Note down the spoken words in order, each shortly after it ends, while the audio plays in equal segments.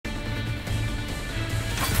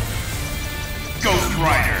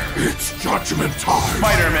Rider. It's judgment time.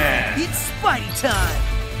 Spider-Man. It's Spidey time!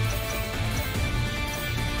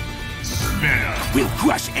 Venom. We'll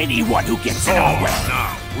crush anyone who gets in our way.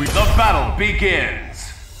 Now, the battle begins.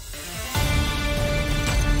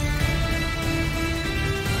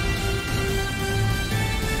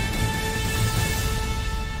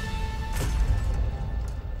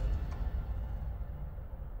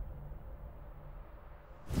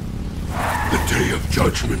 The day of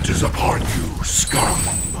judgment is upon you, scum.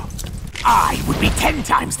 I would be 10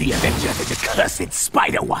 times the Avenger that the cursed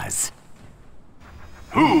spider was.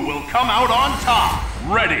 Who will come out on top?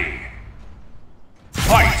 Ready.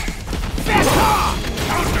 Fight!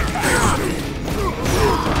 Counter!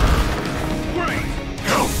 Great!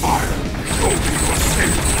 Hellfire! Don't be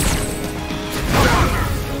mistaken! Counter!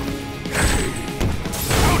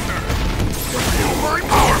 My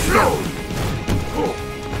power stone!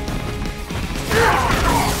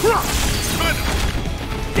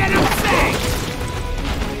 Venom Thor!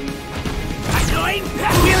 Annoying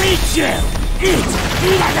pest! We'll eat you! Eat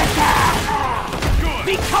everything!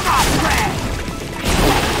 Become our prey!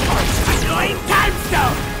 Annoying time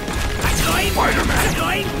stone! Annoying Spider-Man!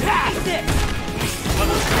 Annoying pest! Eat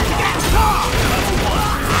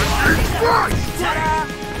Ta-da!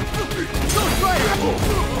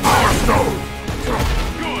 Power stone!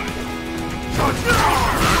 Good!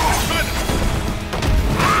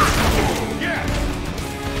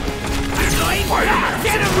 Annoying Spider-Man! pest!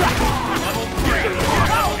 Get him right!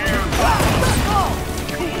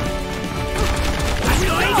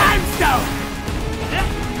 Annoying time stone!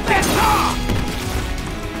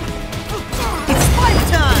 It's Spidey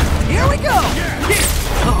time! Here we go!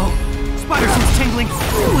 Uh-oh. Spider suit's tingling.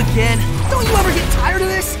 You again. Don't you ever get tired of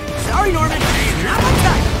this? Sorry, Norman. Not my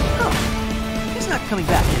type. Oh. He's not coming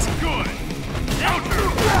back, is he? Good! Counter!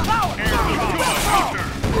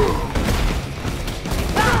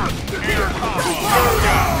 Air combo!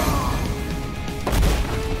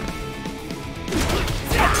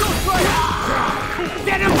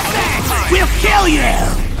 Venom Thor! We'll kill you!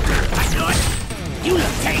 I know it. You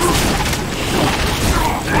look tasty.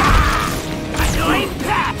 Annoying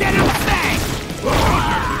pest! Venom Thor!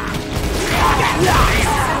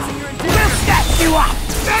 We'll set you up!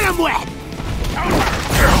 Venom Web!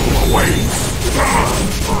 Hell awaits!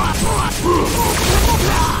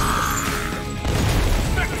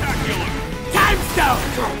 Spectacular! Time stone!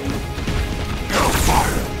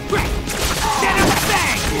 Hellfire! Venom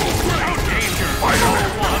Thor! Danger! Spider-Man!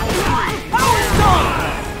 Power stone!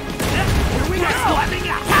 Here we go!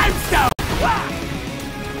 Time stone!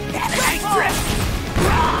 Have a nice trip!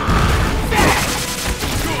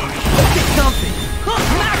 Get comfy!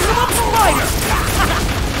 Maximum spider!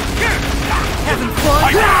 Having fun?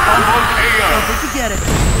 Combo Don't KO! forget it.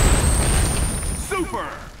 Super!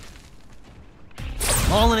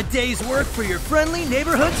 All in a day's work for your friendly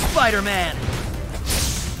neighborhood Spider-Man.